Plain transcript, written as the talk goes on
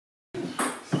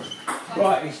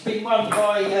Right, it's been won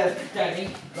by Danny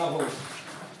Lovell.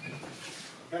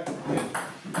 Okay.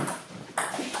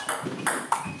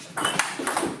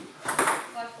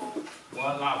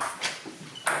 One love.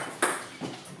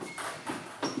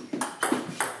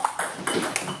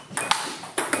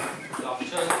 Love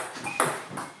two.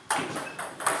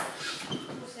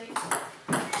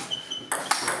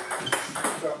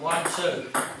 1,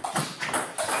 2.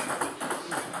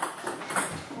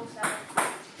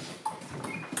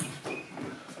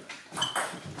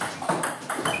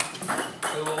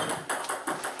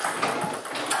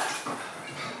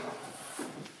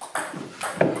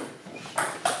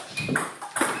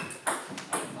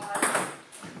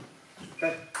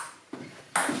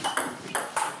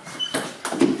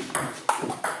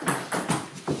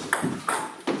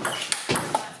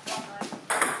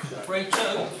 Three,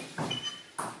 two.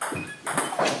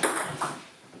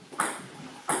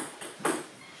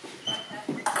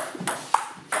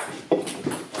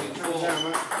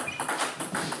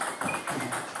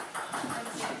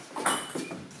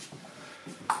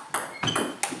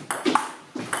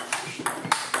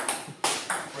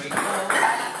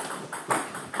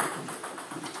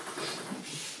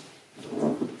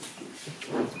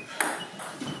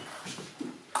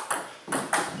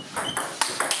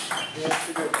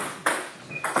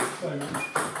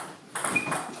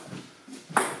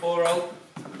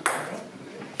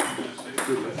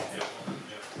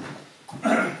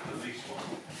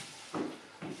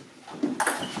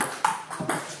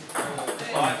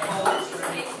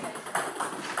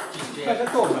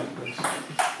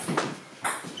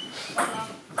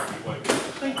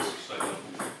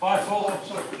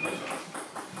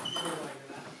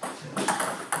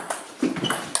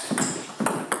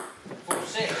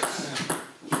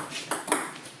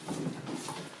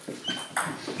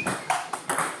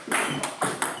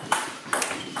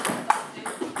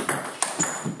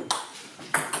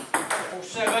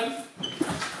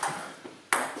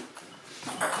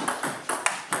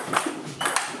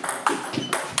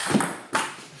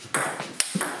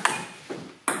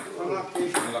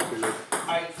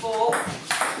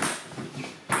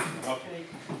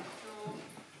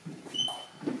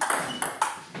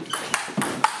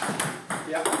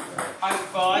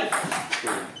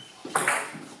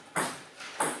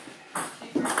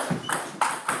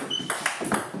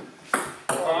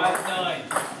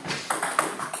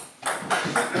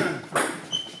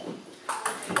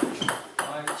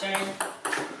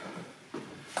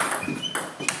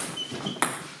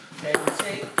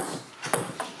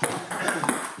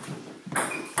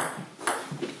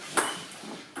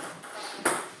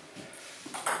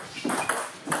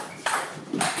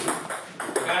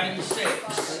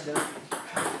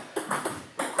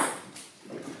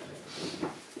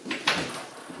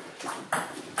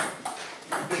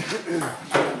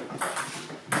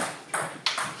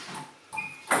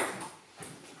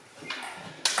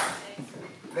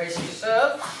 Raise your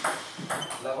serve,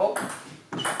 level.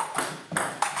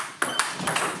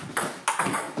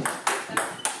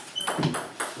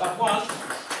 Love one.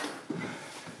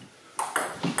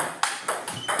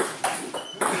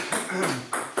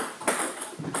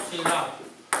 Two love.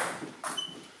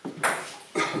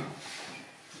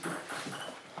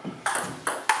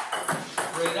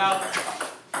 Three love.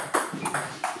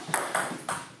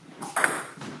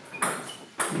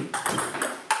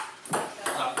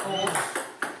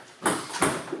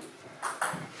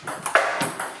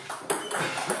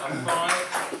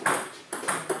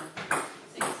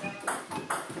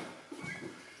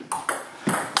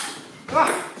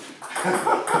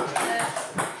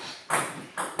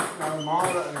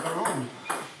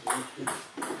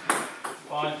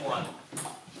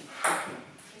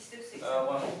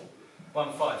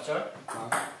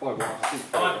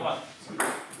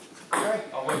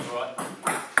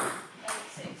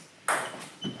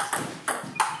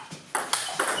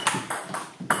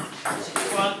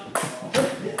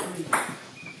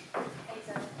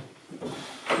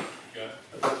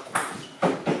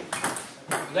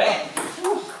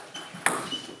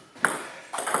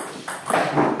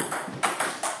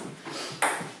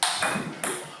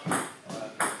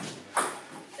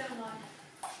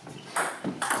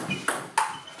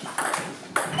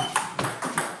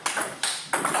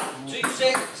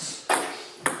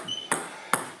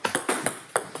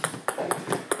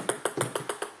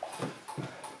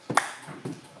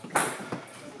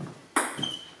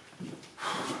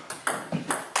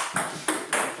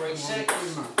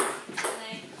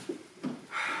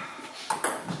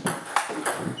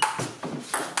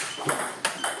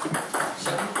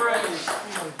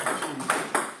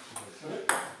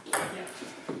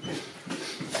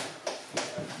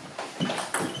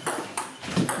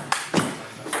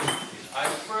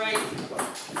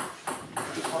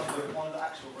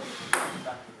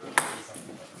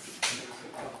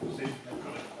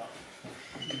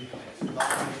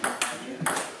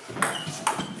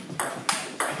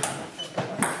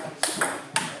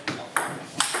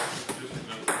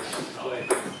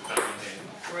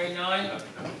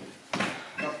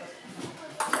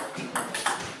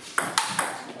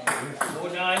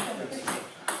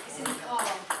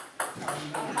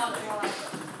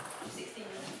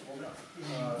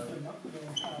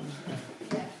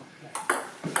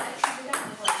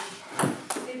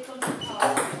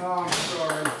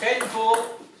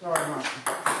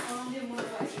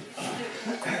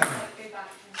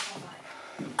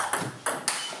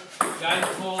 Game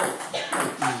 4.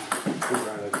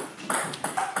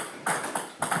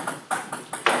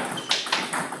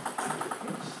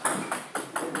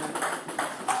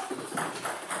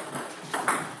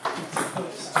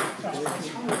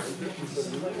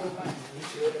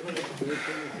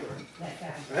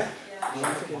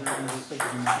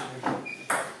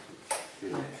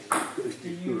 Do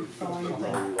you find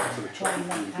that playing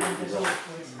left-handers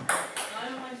awkward?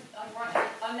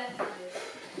 I'm left-handed.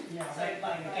 Yeah, so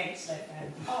playing against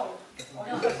left-handers. Oh, no.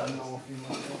 No.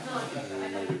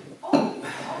 Oh,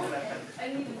 I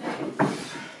didn't even know.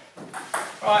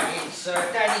 Right, it's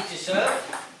Danny to serve.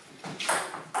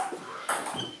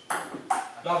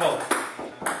 Level.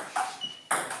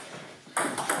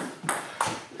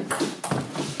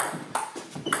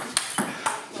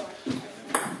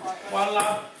 One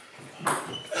love.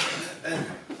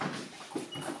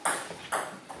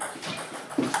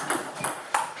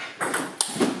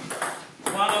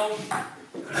 One all. 1,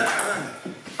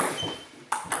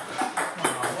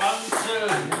 2.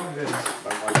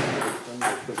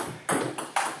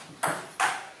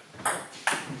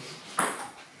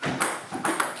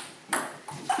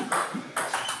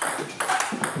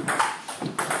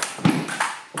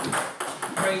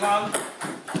 3-1.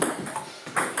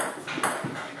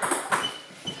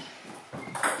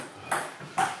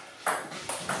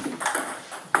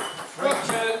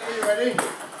 3-2. Are you ready?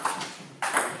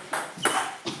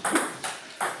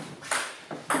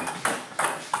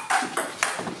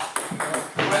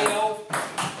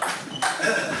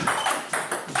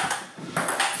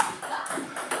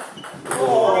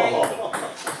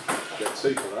 Get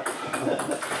two for that.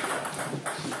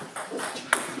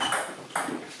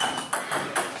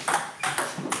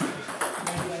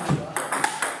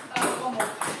 One more.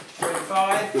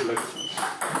 5. Good look.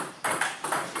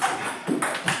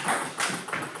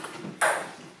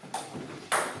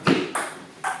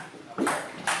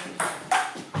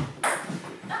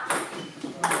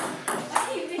 I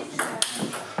think this is her.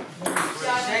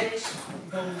 Yeah, I know. 6.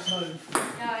 Balls move.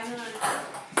 Yeah, I know.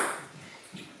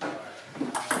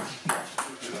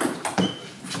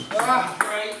 Ah! 3.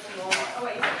 Oh,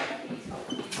 wait. I think he's got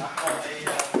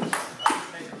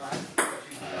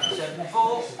 7-4.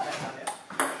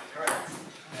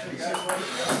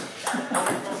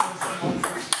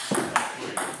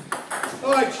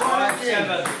 Alright, try 5-7. again.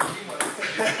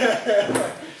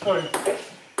 Sorry.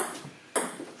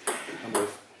 I'm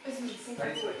with. Isn't it single?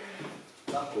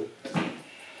 Cool.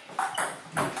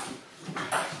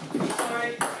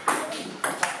 Sorry.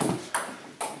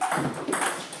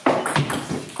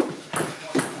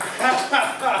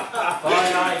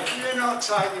 You're not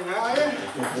taking it, are you?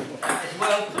 That is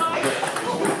well played.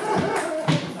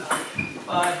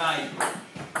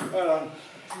 5-8. Well done.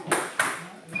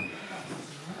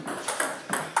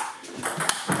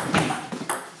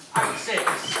 8-6.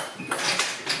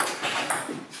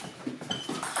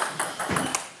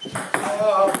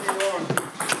 Oh, come on.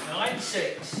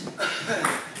 9-6.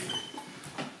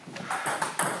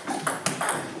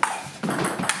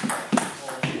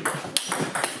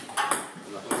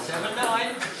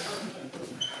 7-9.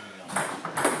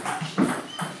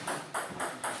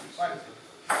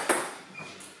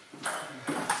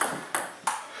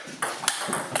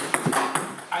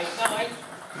 8-9.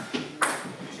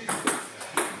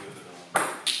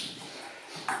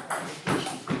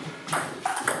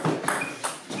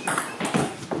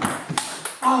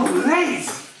 Oh, Liz!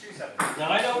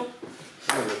 9-0.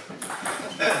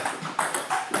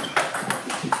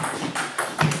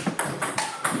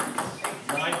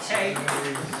 9-10.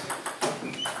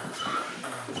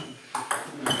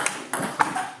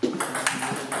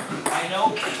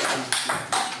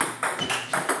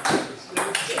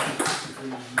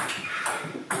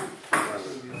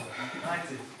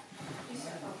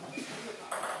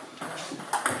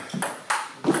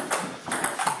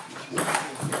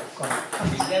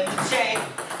 11-10.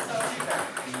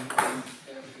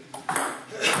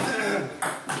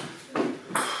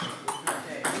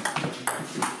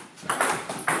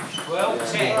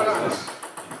 12-10.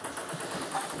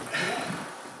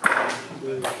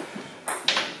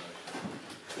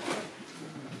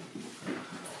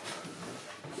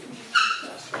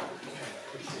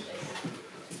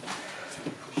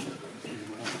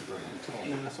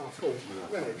 That's our fault.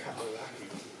 We're going to cut all that.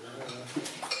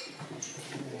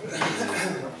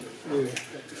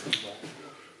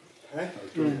 Hey?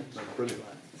 Brilliant.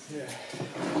 Yeah.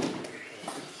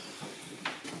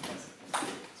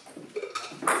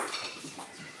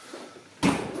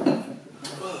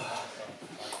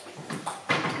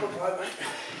 Alright, mate.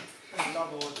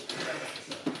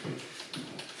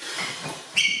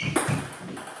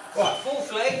 Right, fourth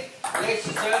leg, let's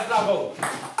serve double.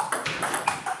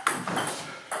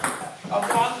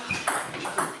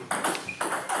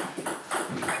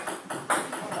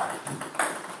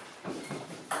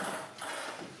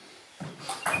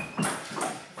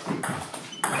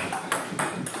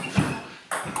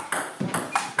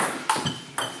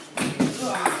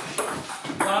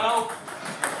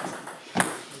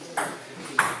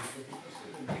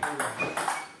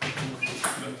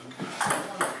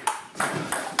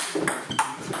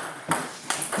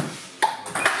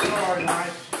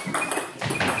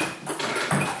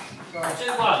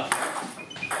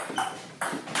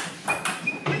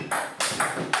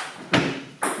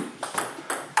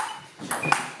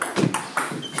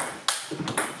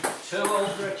 Double.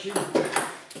 Stretching.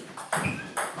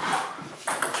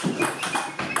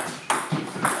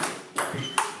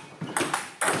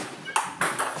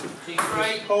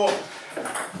 2-3. 4.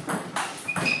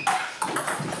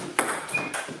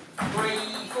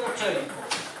 3-4-2.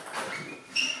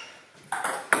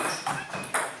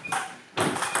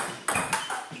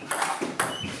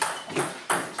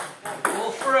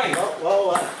 4-3. Well,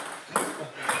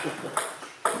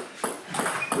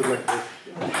 Good record.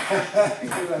 thank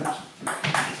you very much.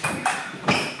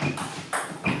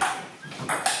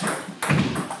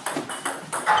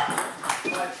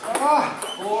 Ah!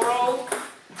 4-all.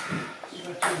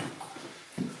 Stretching.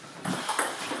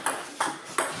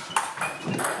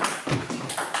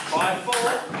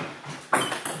 5-4.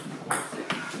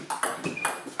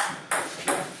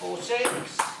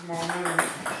 4-6. Come on, move.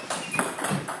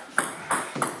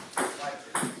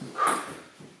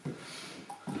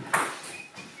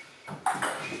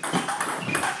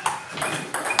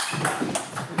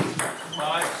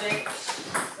 5-6.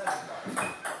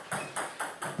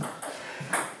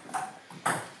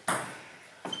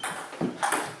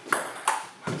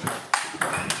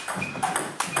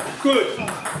 Good. 7-5.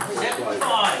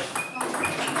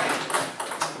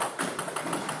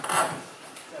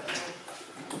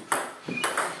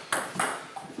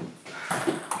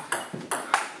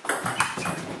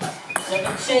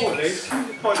 Seven, six.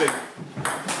 Pointing.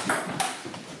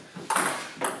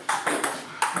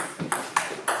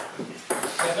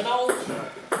 7-all.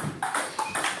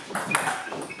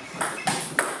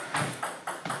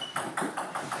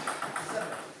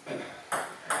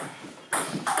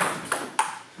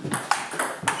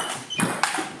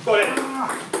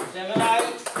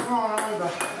 7-8. Come on, over.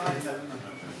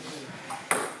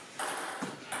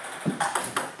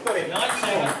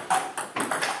 9-7.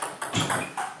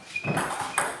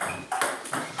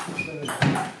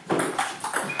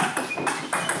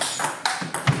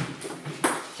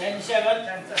 10-7.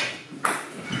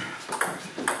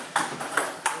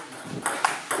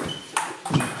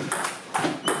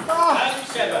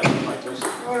 9-7.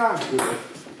 Well done. Good.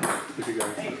 Good to go.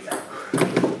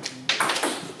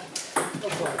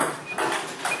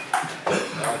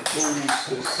 Balls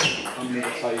that's under the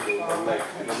table,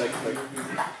 the leg plate.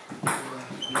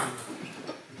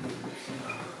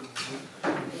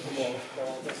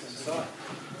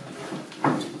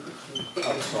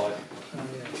 Other side.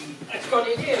 It's got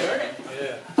it here, isn't it?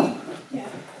 Yeah.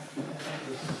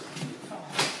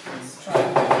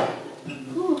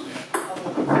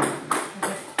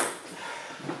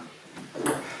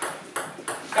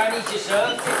 Don't need to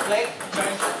serve, fifth leg,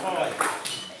 change to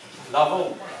 5.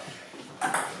 Level.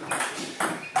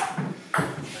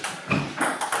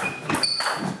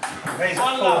 There's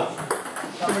One 4. love.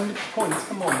 Come on, points,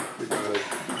 come on. Good go.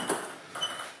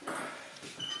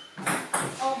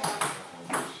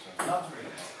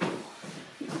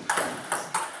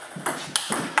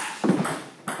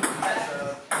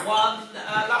 One,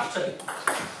 love 2.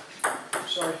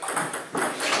 Sorry.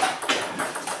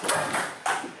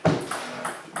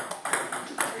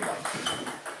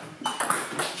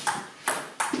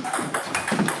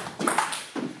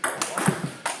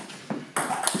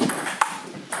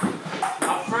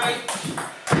 Love 3.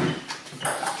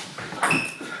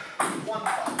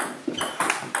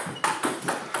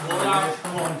 4 love.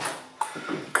 Come on.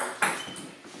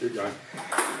 Good go.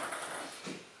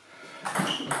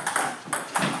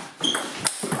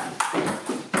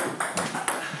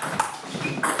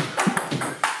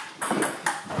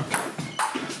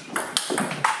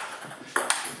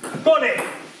 Got it.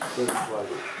 Good play.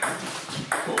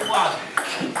 4-1.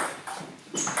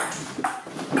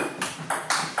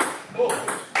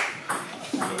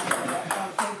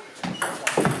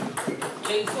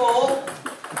 Two, 4.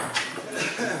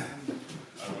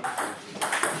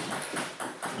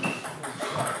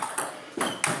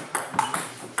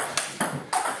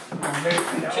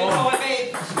 2-5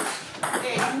 ends.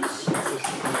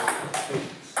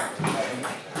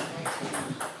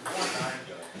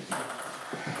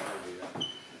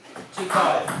 Two,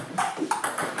 5.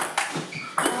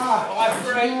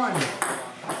 5-3.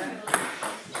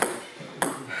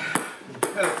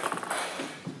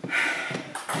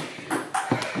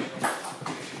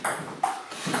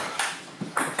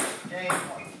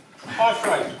 Five,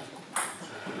 3.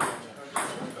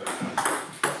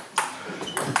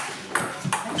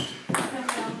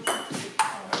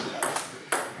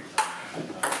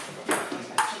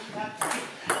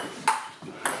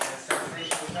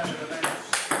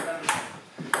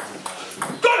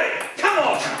 Got it. Come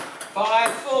on.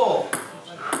 5-4.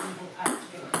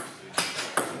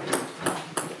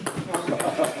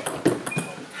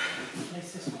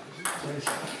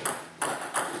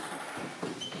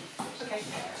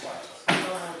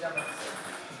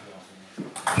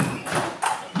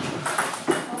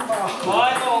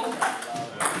 Five all.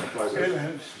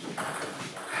 Brilliant.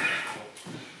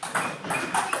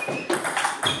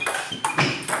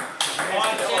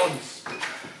 Five six.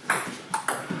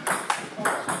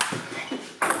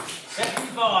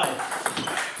 75.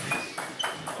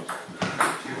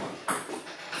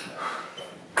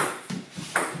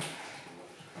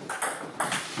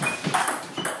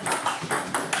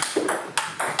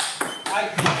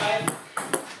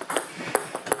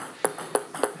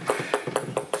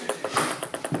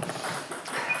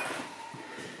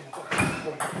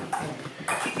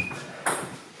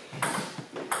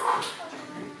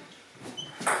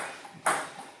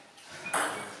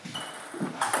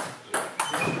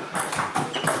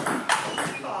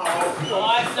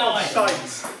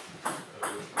 Sights.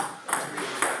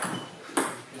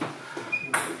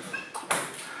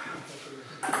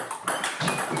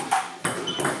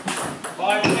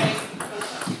 Five eight.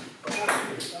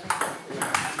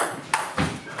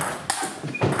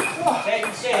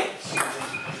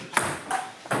 10-6.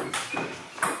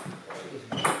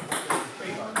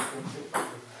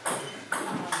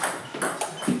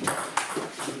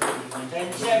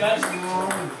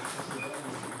 10-7.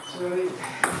 3.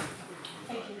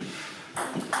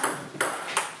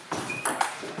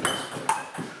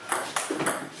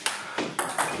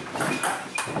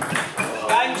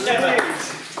 Game 7.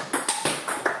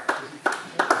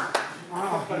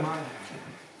 Oh, man.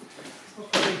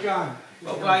 What's the gun?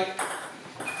 Well played.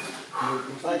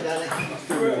 Bye, Danny.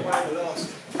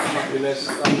 Lucky less,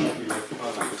 lucky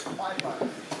less.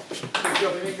 Good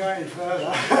job, you didn't go any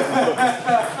further.